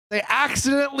They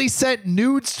accidentally sent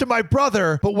nudes to my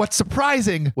brother, but what's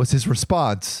surprising was his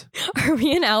response. Are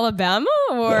we in Alabama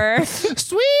or?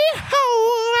 Sweet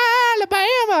home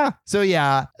Alabama. So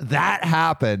yeah, that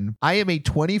happened. I am a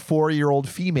 24-year-old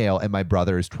female and my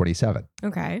brother is 27.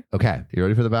 Okay. Okay, you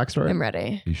ready for the backstory? I'm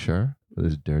ready. You sure?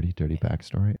 This dirty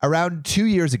backstory. Around 2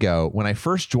 years ago, when I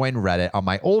first joined Reddit on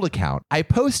my old account, I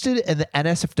posted in the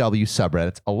NSFW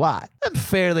subreddits a lot. I'm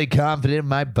fairly confident in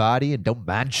my body and don't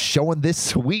mind showing this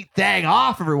sweet thing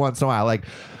off every once in a while. Like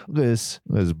this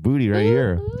booty right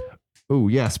here. Oh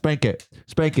yeah, spank it.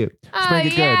 Spank it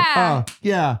good. Oh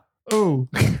yeah. Oh.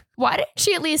 Why didn't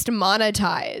she at least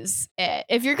monetize it?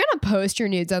 If you're going to post your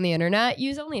nudes on the internet,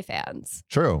 use OnlyFans.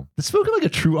 True. It's spoken like a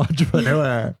true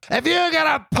entrepreneur. If you're going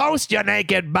to post your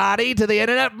naked body to the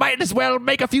internet, might as well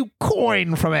make a few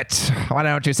coin from it. Why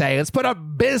don't you say, let's put a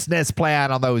business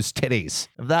plan on those titties.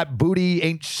 If that booty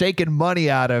ain't shaking money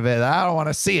out of it, I don't want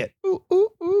to see it. Ooh, ooh,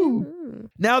 ooh.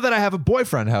 Now that I have a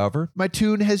boyfriend, however, my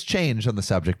tune has changed on the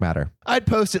subject matter. I'd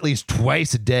post at least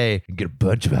twice a day and get a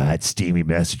bunch of hot, steamy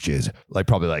messages.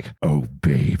 Probably like, oh,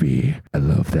 baby, I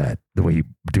love that. The way you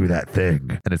do that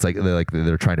thing. And it's like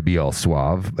they're trying to be all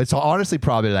suave. It's honestly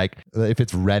probably like, if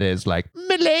it's Reddit, it's like,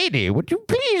 milady, would you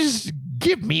please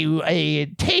give me a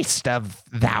taste of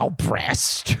thou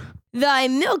breast? Thy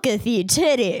milketh ye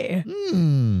titty.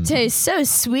 Tastes so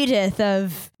sweeteth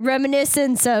of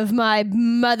reminiscence of my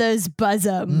mother's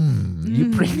bosom.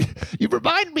 You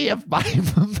remind me of my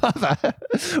mother,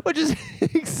 which is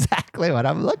exactly what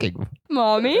I'm looking for.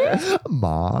 Mommy?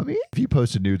 If you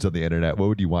posted nudes on the internet, what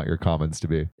would you want your comments to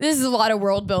be? This is a lot of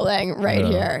world building right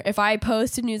here. If I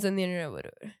posted nudes on the internet,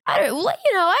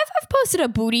 I've posted a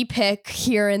booty pic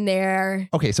here and there.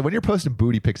 Okay, so when you're posting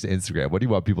booty pics to Instagram, what do you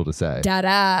want people to say? Dead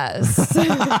ass.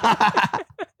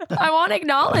 I want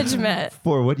acknowledgement.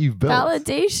 For what you've built.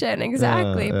 Validation,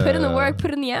 exactly. Put in the work,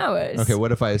 put in the hours. Okay,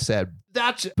 what if I said,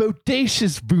 that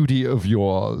bodacious booty of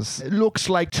yours looks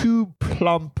like two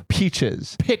plump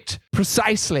peaches picked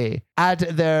precisely at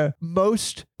their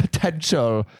most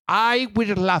potential. I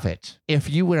would love it if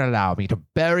you would allow me to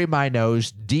bury my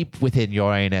nose deep within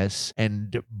your anus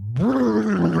and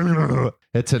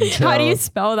it's until... How do you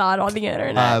spell that on the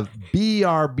internet?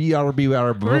 BRBRBR.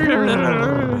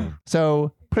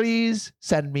 So please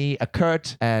send me a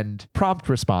curt and prompt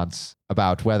response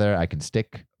about whether I can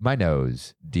stick my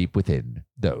nose deep within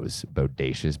those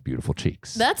bodacious, beautiful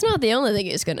cheeks. That's not the only thing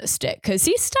he's going to stick, because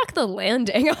he stuck the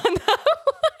landing on that one.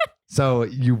 So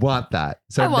you want that.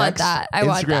 So I want that. I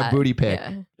want that. Instagram booty pic.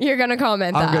 Yeah. You're going to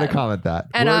comment that. I'm going to comment that.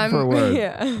 And word for word.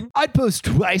 Yeah. I'd post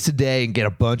twice a day and get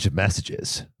a bunch of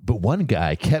messages. But one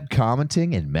guy kept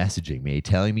commenting and messaging me,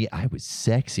 telling me I was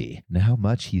sexy and how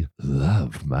much he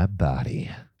loved my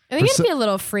body. I think I'd be a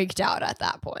little freaked out at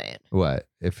that point. What?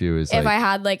 If he was if I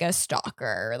had like a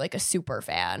stalker or like a super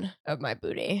fan of my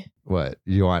booty. What?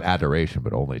 You want adoration,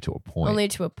 but only to a point. Only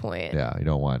to a point. Yeah, you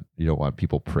don't want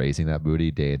people praising that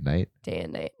booty day and night. Day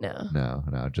and night, no.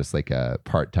 No, just like a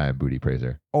part-time booty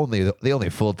praiser. The only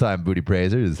full-time booty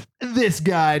praiser is this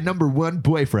guy, number one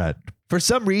boyfriend. For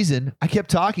some reason, I kept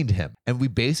talking to him, and we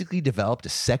basically developed a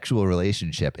sexual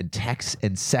relationship and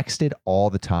sexted all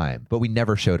the time, but we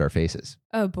never showed our faces.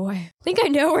 Oh boy. I think I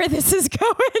know where this is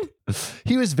going.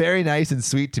 He was very nice and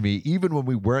sweet to me, even when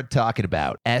we weren't talking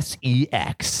about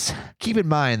sex. Keep in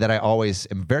mind that I always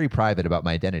am very private about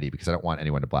my identity because I don't want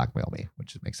anyone to blackmail me,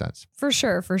 which makes sense. For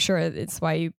sure. It's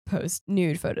why you post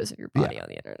nude photos of your body on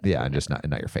the internet. Yeah, and just not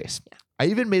your face. Yeah. I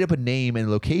even made up a name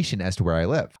and location as to where I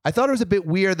live. I thought it was a bit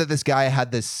weird that this guy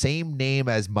had the same name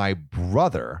as my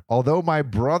brother, although my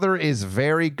brother is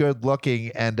very good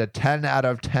looking and a 10 out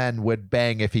of 10 would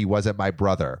bang if he wasn't my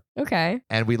brother. Okay.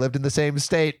 And we lived in the same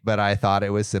state, but I thought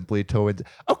it was simply twins.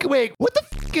 Okay, wait, what the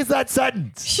f*** is that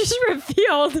sentence? She's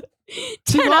revealed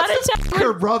 10 out of 10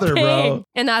 her brother, bro.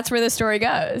 And that's where the story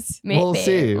goes. Maybe.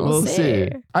 We'll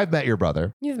see. I've met your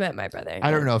brother. You've met my brother.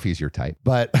 I don't know if he's your type,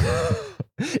 but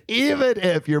even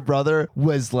if your brother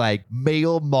was like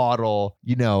male model,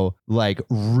 like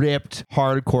ripped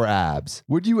hardcore abs,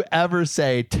 would you ever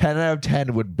say 10 out of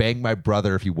 10 would bang my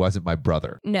brother if he wasn't my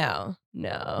brother? No.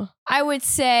 I would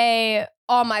say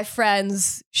all my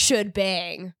friends should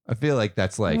bang. I feel like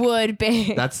that's like would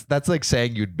bang. That's like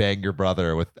saying you'd bang your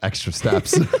brother with extra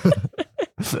steps.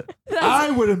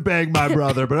 I wouldn't bang my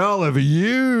brother, but all of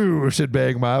you should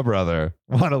bang my brother.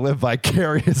 Want to live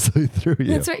vicariously through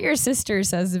you. That's what your sister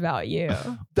says about you.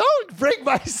 Don't bring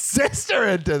my sister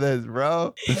into this,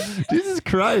 bro. Jesus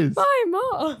Christ. My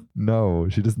mom. No,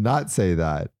 she does not say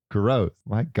that. Gross.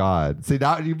 My God. See,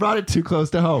 now you brought it too close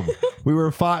to home. We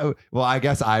were fine. Well, I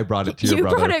guess I brought it to your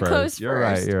brother brought it first. close You're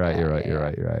first. right.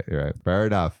 You're right. Fair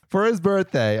enough. For his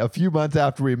birthday, a few months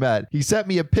after we met, he sent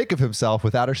me a pic of himself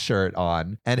without a shirt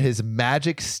on and his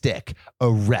magic stick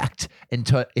erect. And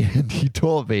he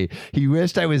told me he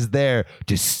wished I was there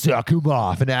to suck him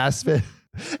off and asked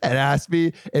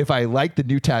me if I liked the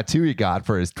new tattoo he got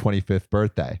for his 25th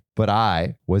birthday. But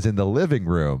I was in the living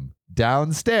room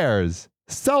downstairs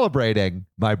celebrating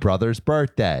my brother's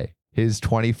birthday, his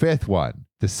 25th one,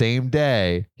 the same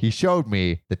day he showed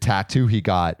me the tattoo he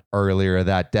got earlier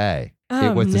that day.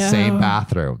 It was the same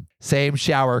bathroom, same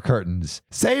shower curtains,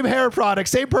 same hair product,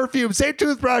 same perfume, same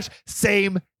toothbrush,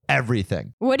 same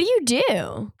everything. What do you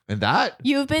do? And that?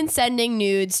 You've been sending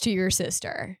nudes to your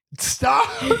sister. Stop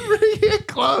bringing it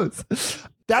close.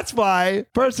 That's why,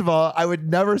 first of all, I would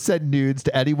never send nudes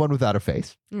to anyone without a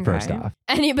face, first off.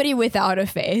 Anybody without a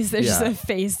face. They're just a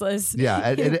faceless. Yeah,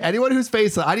 and anyone who's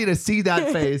faceless, I need to see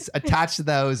that face attached to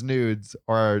those nudes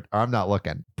or I'm not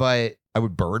looking. But I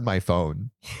would burn my phone.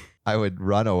 I would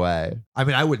run away. I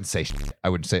mean, I wouldn't say shit. I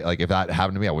wouldn't say, like, if that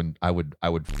happened to me, I would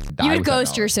die. You would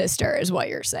ghost your sister is what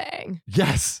you're saying.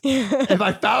 Yes. If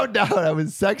I found out I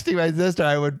was sexting my sister,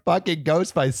 I would fucking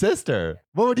ghost my sister.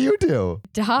 What would you do?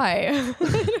 Die.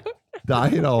 Die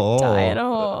in a hole. Die in a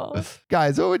hole.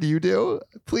 Guys, what would you do?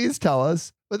 Please tell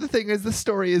us. But the thing is, the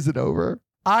story isn't over.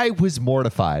 I was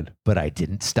mortified, but I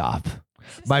didn't stop.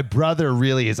 My brother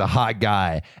really is a hot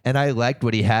guy, and I liked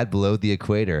what he had below the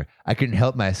equator. I couldn't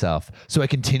help myself, so I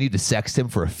continued to sext him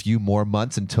for a few more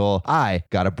months until I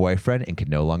got a boyfriend and could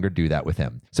no longer do that with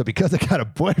him. So because I got a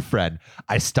boyfriend,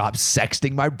 I stopped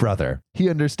sexting my brother. He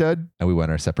understood, and we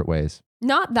went our separate ways.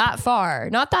 Not that far.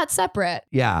 Not that separate.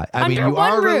 Yeah, I mean, you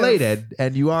are related,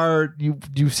 and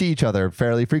you see each other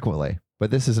fairly frequently.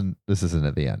 But this isn't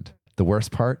at the end. The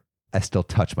worst part, I still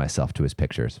touch myself to his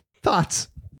pictures. Thoughts?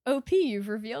 OP, you've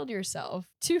revealed yourself.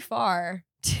 Too far.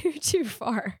 Too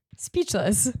far.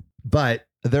 Speechless. But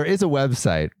there is a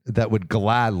website that would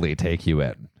gladly take you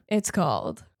in. It's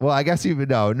called. Well, I guess maybe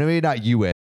not you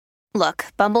in. Look,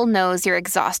 Bumble knows you're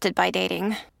exhausted by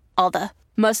dating. All the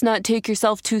must not take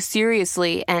yourself too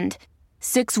seriously and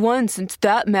 6'1" since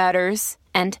that matters.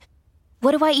 And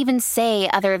what do I even say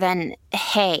other than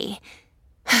hey?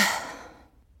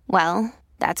 Well,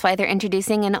 that's why they're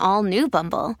introducing an all-new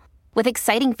Bumble. With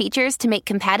exciting features to make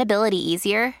compatibility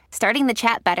easier, starting the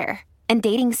chat better, and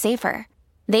dating safer.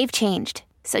 They've changed,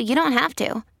 so you don't have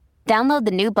to. Download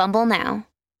the new Bumble now.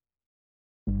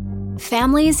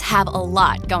 Families have a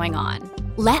lot going on.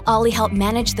 Let Ollie help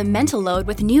manage the mental load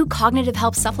with new cognitive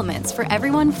help supplements for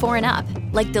everyone 4 and up,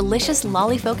 like delicious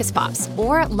Lolly Focus Pops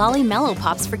or Lolly Mellow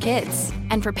Pops for kids.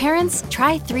 And for parents,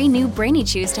 try 3 new Brainy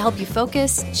Chews to help you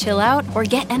focus, chill out, or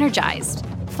get energized.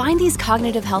 Find these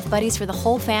cognitive health buddies for the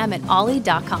whole fam at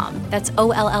ollie.com. That's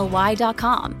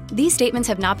OLLY.com. These statements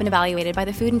have not been evaluated by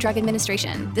the Food and Drug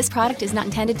Administration. This product is not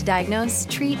intended to diagnose,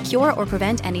 treat, cure, or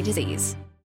prevent any disease.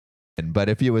 But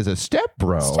if you was a step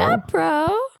bro.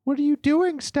 What are you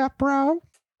doing, step bro?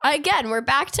 Again, we're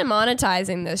back to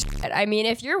monetizing this shit. I mean,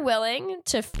 if you're willing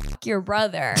to fuck your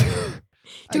brother,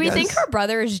 do we think her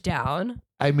brother is down?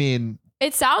 I mean,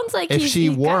 it sounds like if she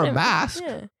wore a mask,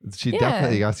 she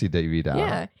definitely got to be down.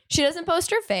 Yeah, she doesn't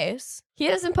post her face. He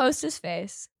doesn't post his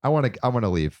face. I want to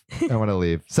leave. I want to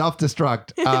leave.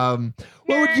 Self-destruct.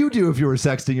 What would you do if you were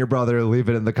sexting your brother? Leave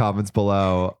it in the comments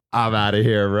below. I'm out of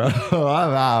here, bro.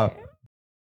 I'm out.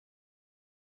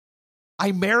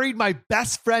 I married my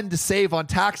best friend to save on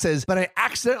taxes, but I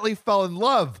accidentally fell in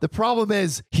love. The problem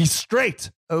is he's straight.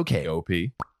 Okay, OP.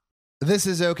 This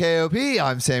is OKOP.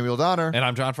 I'm Samuel Donner. And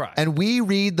I'm John Fry. And we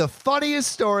read the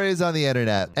funniest stories on the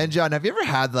internet. And John, have you ever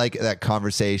had like that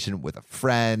conversation with a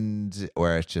friend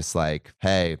where it's just like,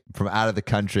 hey, from out of the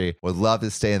country, would love to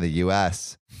stay in the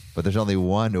US, but there's only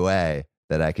one way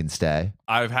that I can stay?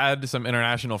 I've had some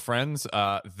international friends.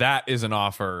 That is an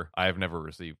offer I have never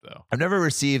received, though. I've never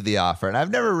received the offer, and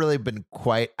I've never really been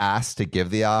quite asked to give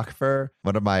the offer.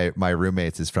 One of my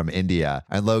roommates is from India,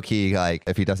 and low key, like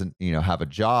if he doesn't, have a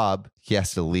job, he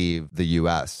has to leave the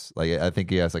US. Like I think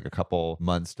he has like a couple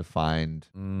months to find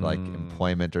like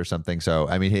employment or something. So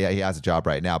I mean, he has a job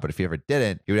right now, but if he ever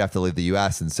didn't, he would have to leave the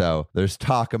US. And so there's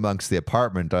talk amongst the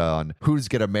apartment on who's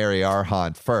gonna marry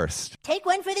Arhan first. Take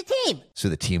one for the team, so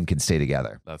the team can stay together.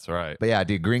 That's right. But yeah,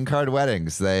 dude, green card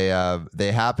weddings, they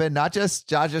happen not just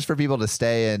for people to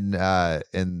stay in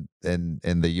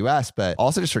the US, but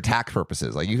also just for tax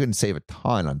purposes. Like you can save a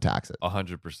ton on taxes.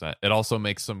 100%. It also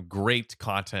makes some great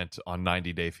content on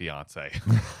 90 Day Fiance.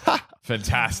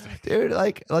 Fantastic. Dude,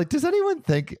 like, does anyone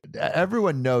think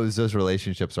everyone knows those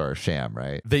relationships are a sham,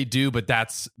 right? They do, but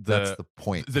that's the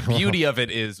point. The beauty of it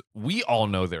is we all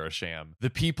know they're a sham. The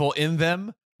people in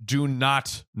them do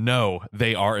not know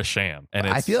they are a sham. And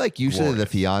I feel like usually glorious.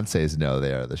 the fiancés know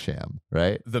they are the sham,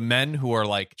 right? The men who are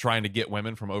like trying to get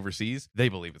women from overseas, they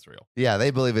believe it's real. Yeah, they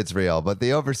believe it's real. But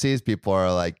the overseas people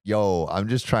are like, yo, I'm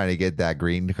just trying to get that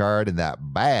green card in that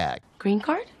bag. Green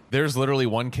card? There's literally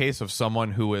one case of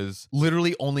someone who is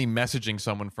literally only messaging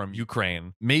someone from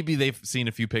Ukraine. Maybe they've seen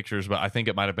a few pictures, but I think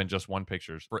it might have been just one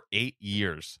picture for 8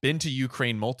 years. Been to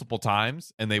Ukraine multiple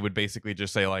times, and they would basically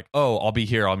just say like, oh, I'll be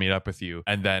here. I'll meet up with you.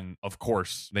 And then, of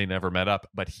course, they never met up,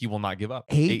 but he will not give up.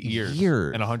 8 years.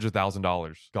 years. And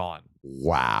 $100,000 gone.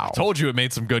 Wow. Told you it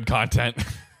made some good content.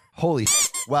 Holy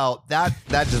well, that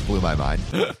just blew my mind.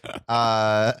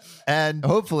 And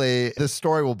hopefully this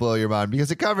story will blow your mind because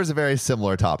it covers a very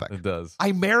similar topic. It does.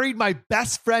 I married my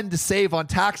best friend to save on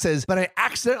taxes, but I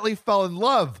accidentally fell in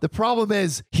love. The problem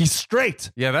is he's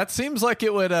straight. Yeah, that seems like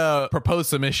it would propose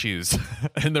some issues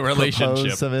in the relationship.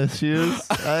 Propose some issues.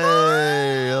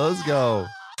 Hey, let's go.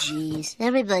 Jeez,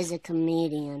 everybody's a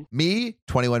comedian. Me,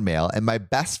 21 male, and my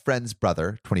best friend's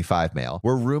brother, 25 male,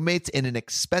 were roommates in an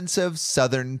expensive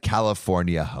Southern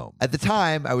California home. At the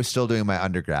time, I was still doing my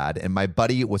undergrad, and my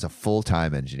buddy was a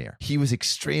full-time engineer. He was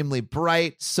extremely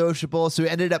bright, sociable, so he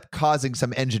ended up causing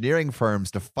some engineering firms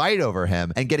to fight over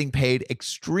him and getting paid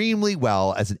extremely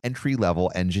well as an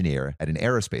entry-level engineer at an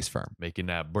aerospace firm. Making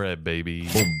that bread, baby.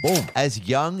 Boom, boom. As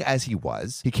young as he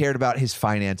was, he cared about his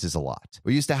finances a lot.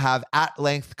 We used to have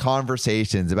at-length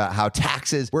conversations about how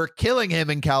taxes were killing him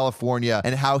in California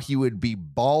and how he would be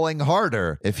balling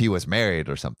harder if he was married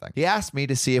or something. He asked me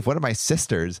to see if one of my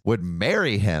sisters would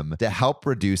marry him to help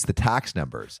reduce the tax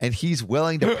numbers, and he's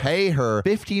willing to pay her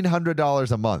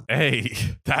 $1,500 a month. Hey,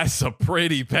 that's a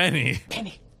pretty penny.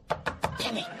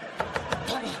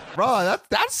 Bro,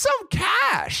 that's some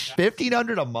cash.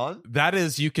 $1,500 a month? That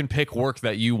is, you can pick work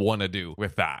that you want to do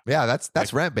with that. Yeah, that's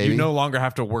Like, rent, baby. You no longer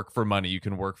have to work for money. You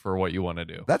can work for what you want to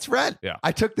do. That's rent. Yeah.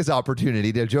 I took this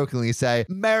opportunity to jokingly say,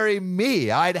 marry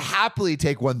me. I'd happily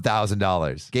take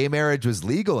 $1,000. Gay marriage was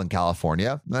legal in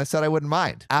California, and I said I wouldn't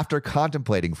mind. After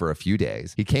contemplating for a few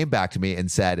days, he came back to me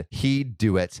and said he'd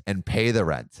do it and pay the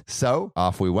rent. So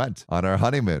off we went on our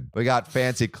honeymoon. We got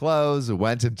fancy clothes,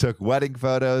 went and took wedding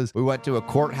photos. We went to a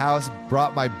courthouse,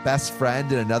 brought my best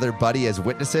friend and another buddy as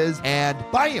witnesses, and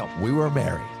bam, we were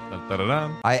married. Dun, dun, dun,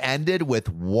 dun. I ended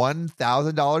with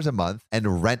 $1,000 a month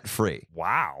and rent-free.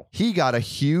 Wow. He got a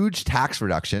huge tax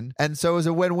reduction, and so it was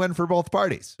a win-win for both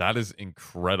parties. That is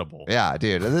incredible. Yeah,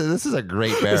 dude, this is a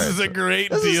great marriage. This is a great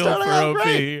This is deal starting for out OP.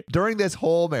 great. During this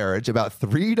whole marriage, about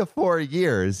 3 to 4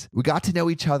 years, we got to know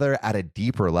each other at a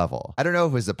deeper level. I don't know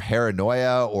if it was a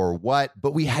paranoia or what,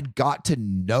 but we had got to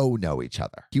know each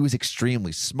other. He was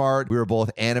extremely smart. We were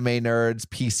both anime nerds,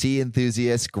 PC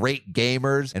enthusiasts, great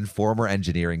gamers, and former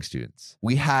engineering students.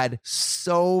 We had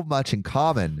so much in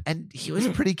common, and he was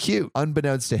pretty cute.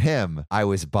 Unbeknownst to him, I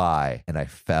was bi, and I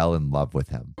fell in love with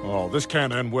him. Oh, this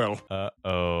can't end well.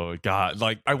 Oh God.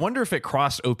 Like, I wonder if it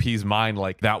crossed OP's mind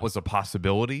like that was a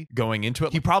possibility going into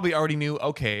it. He probably already knew,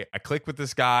 okay, I clicked with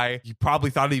this guy. He probably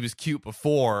thought he was cute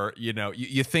before, you know.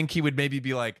 You think he would maybe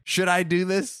be like, should I do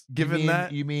this given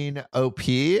that? You mean OP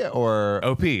or...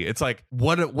 OP. It's like,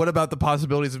 what about the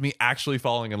possibilities of me actually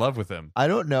falling in love with him? I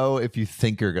don't know if you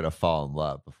think you're going to fall in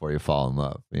love before you fall in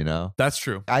love, you know? That's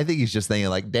true. I think he's just thinking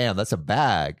like, damn, that's a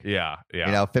bag. Yeah. You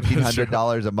know,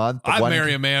 $1,500 a month. I'd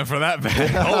marry a man for that bag.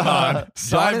 Hold on. John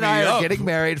Sign and me I are up. getting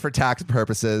married for tax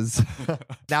purposes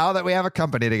now that we have a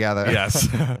company together. Yes.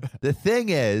 The thing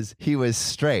is, he was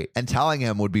straight, and telling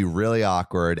him would be really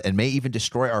awkward and may even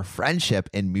destroy our friendship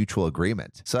in mutual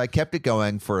agreement. So I kept it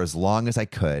going for as long as I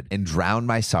could and drowned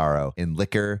my sorrow in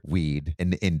liquor, weed,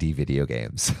 and indie video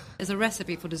games. Is a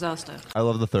recipe for disaster. I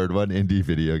love the third one, indie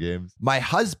video games. My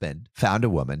husband found a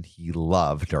woman he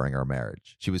loved during our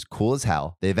marriage. She was cool as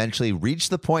hell. They eventually reached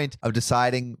the point of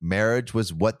deciding marriage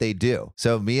was what they do.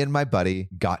 So me and my buddy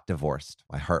got divorced.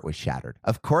 My heart was shattered.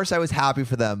 Of course, I was happy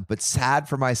for them, but sad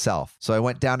for myself. So I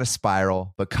went down a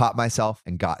spiral, but caught myself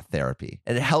and got therapy.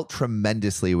 And it helped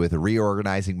tremendously with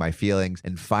reorganizing my feelings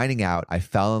and finding out I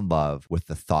fell in love with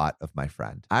the thought of my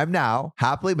friend. I'm now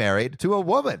happily married to a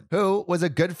woman who was a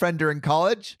good friend during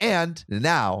college, and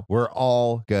now we're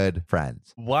all good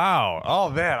friends. Wow. Oh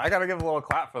man, I gotta give a little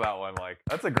clap for that one. Like,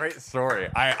 that's a great story.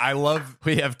 I love,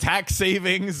 we have tax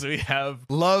savings, we have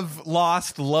love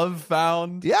lost, love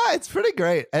found. Yeah, it's pretty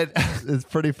great. And it's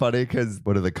pretty funny because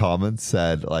one of the comments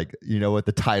said, like, you know what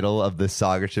the title of this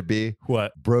saga should be?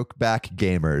 What? Brokeback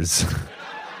Gamers.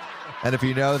 And if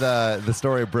you know the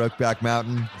story of Brokeback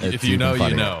Mountain, If you know,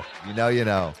 you know. You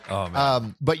know. Oh,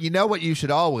 man. But you know what you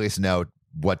should always know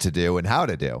what to do and how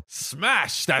to do.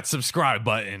 Smash that subscribe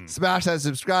button. Smash that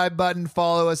subscribe button,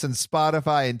 follow us on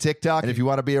Spotify and TikTok. And if you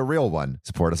want to be a real one,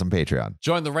 support us on Patreon.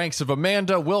 Join the ranks of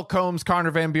Amanda, Will Combs,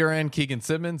 Connor Van Buren, Keegan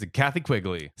Simmons, and Kathy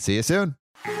Quigley. See you soon.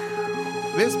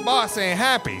 This boss ain't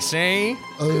happy, see?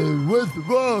 What's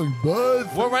wrong,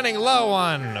 bud? We're running low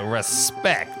on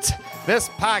respect. This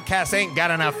podcast ain't got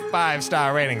enough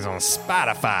 5-star ratings on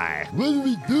Spotify. What do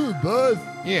we do, bud?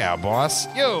 Yeah, boss.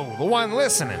 You, the one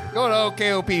listening, go to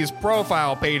OKOP's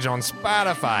profile page on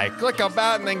Spotify, click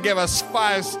about, and then give us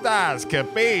 5 stars,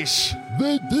 capiche?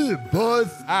 They did,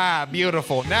 boss. Ah,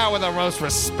 beautiful. Now we're the most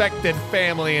respected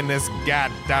family in this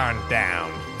goddamn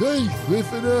town. Thanks,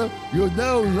 listener. You're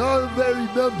now an honorary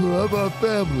member of our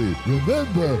family.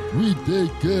 Remember, we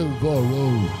take care of our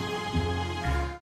own.